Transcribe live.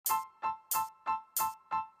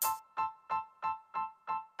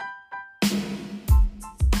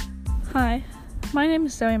Hi, my name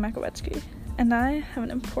is Zoe Makowetsky, and I have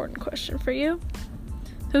an important question for you.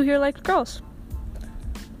 Who here likes girls?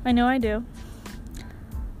 I know I do.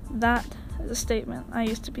 That is a statement I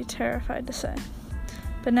used to be terrified to say,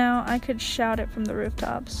 but now I could shout it from the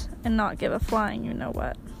rooftops and not give a flying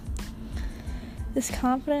you-know-what. Is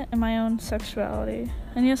confident in my own sexuality,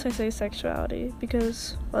 and yes, I say sexuality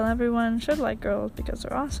because while everyone should like girls because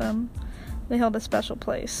they're awesome, they held a special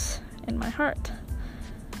place in my heart.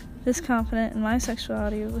 This confidence in my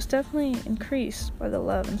sexuality was definitely increased by the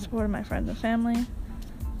love and support of my friends and family,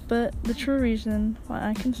 but the true reason why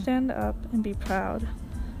I can stand up and be proud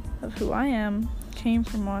of who I am came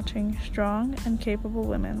from watching strong and capable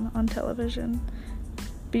women on television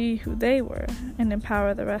be who they were and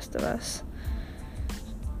empower the rest of us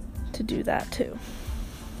to do that too.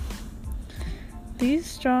 These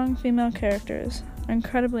strong female characters are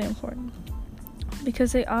incredibly important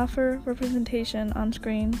because they offer representation on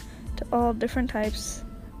screen to all different types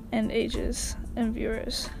and ages and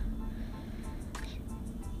viewers.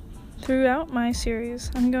 Throughout my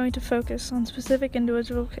series, I'm going to focus on specific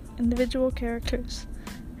individual characters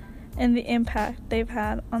and the impact they've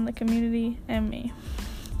had on the community and me.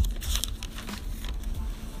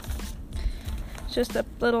 Just a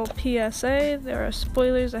little PSA, there are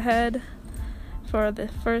spoilers ahead for the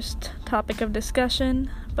first topic of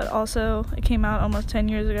discussion, but also it came out almost 10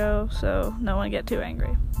 years ago, so no one get too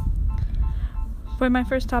angry. For my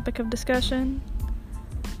first topic of discussion,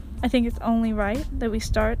 I think it's only right that we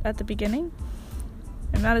start at the beginning,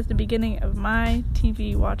 and that is the beginning of my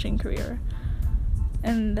TV watching career,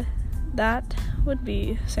 and that would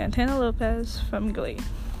be Santana Lopez from Glee.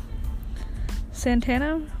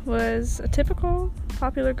 Santana was a typical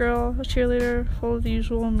popular girl, a cheerleader, full of the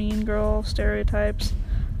usual mean girl stereotypes.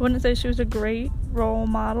 I wouldn't say she was a great role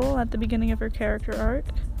model at the beginning of her character arc.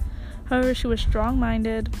 However, she was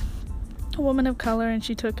strong-minded, a woman of color, and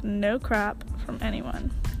she took no crap from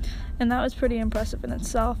anyone. And that was pretty impressive in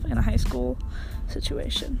itself in a high school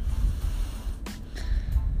situation.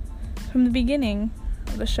 From the beginning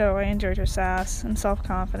of the show, I enjoyed her sass and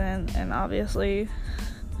self-confidence, and obviously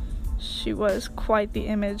she was quite the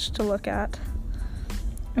image to look at.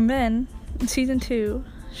 And then, in season 2,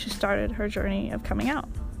 she started her journey of coming out.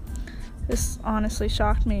 This honestly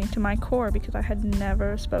shocked me to my core because I had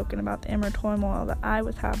never spoken about the inner turmoil that I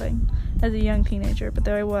was having as a young teenager, but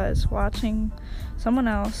there I was, watching someone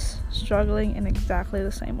else struggling in exactly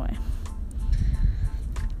the same way.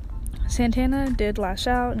 Santana did lash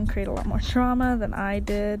out and create a lot more drama than I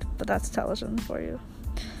did, but that's television for you.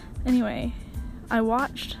 Anyway, I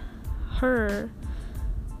watched her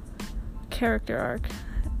character arc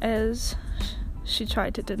as she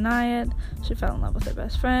tried to deny it. She fell in love with her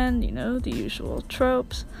best friend, the usual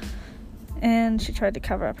tropes, and she tried to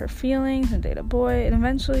cover up her feelings and date a boy, and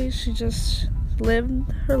eventually she just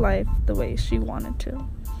lived her life the way she wanted to.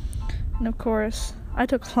 And of course, I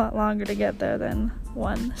took a lot longer to get there than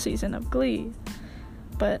one season of Glee,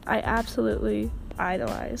 but I absolutely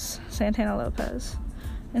idolize Santana Lopez,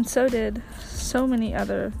 and so did so many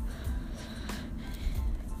other,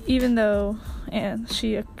 even though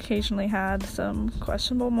she occasionally had some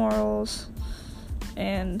questionable morals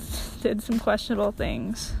and did some questionable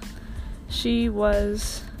things. She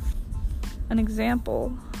was an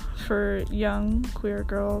example for young queer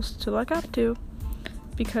girls to look up to,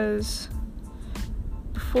 because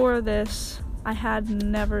before this, I had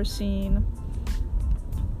never seen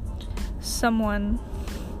someone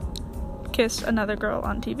kiss another girl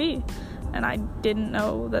on TV, and I didn't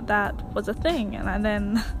know that was a thing.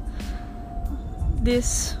 And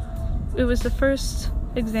it was the first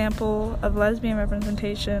example of lesbian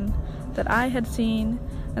representation that I had seen,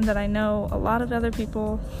 and that I know a lot of other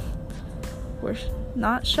people were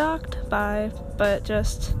not shocked by, but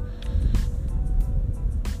just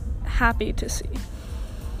happy to see.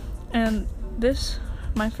 And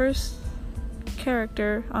my first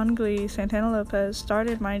character on Glee, Santana Lopez,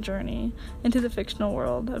 started my journey into the fictional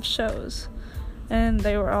world of shows, and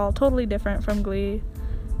they were all totally different from Glee.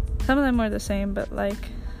 Some of them were the same, but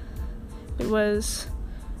it was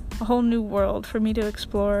a whole new world for me to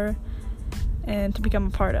explore and to become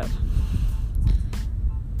a part of.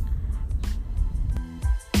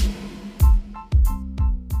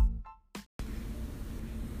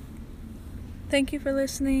 Thank you for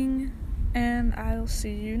listening, and I'll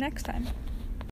see you next time.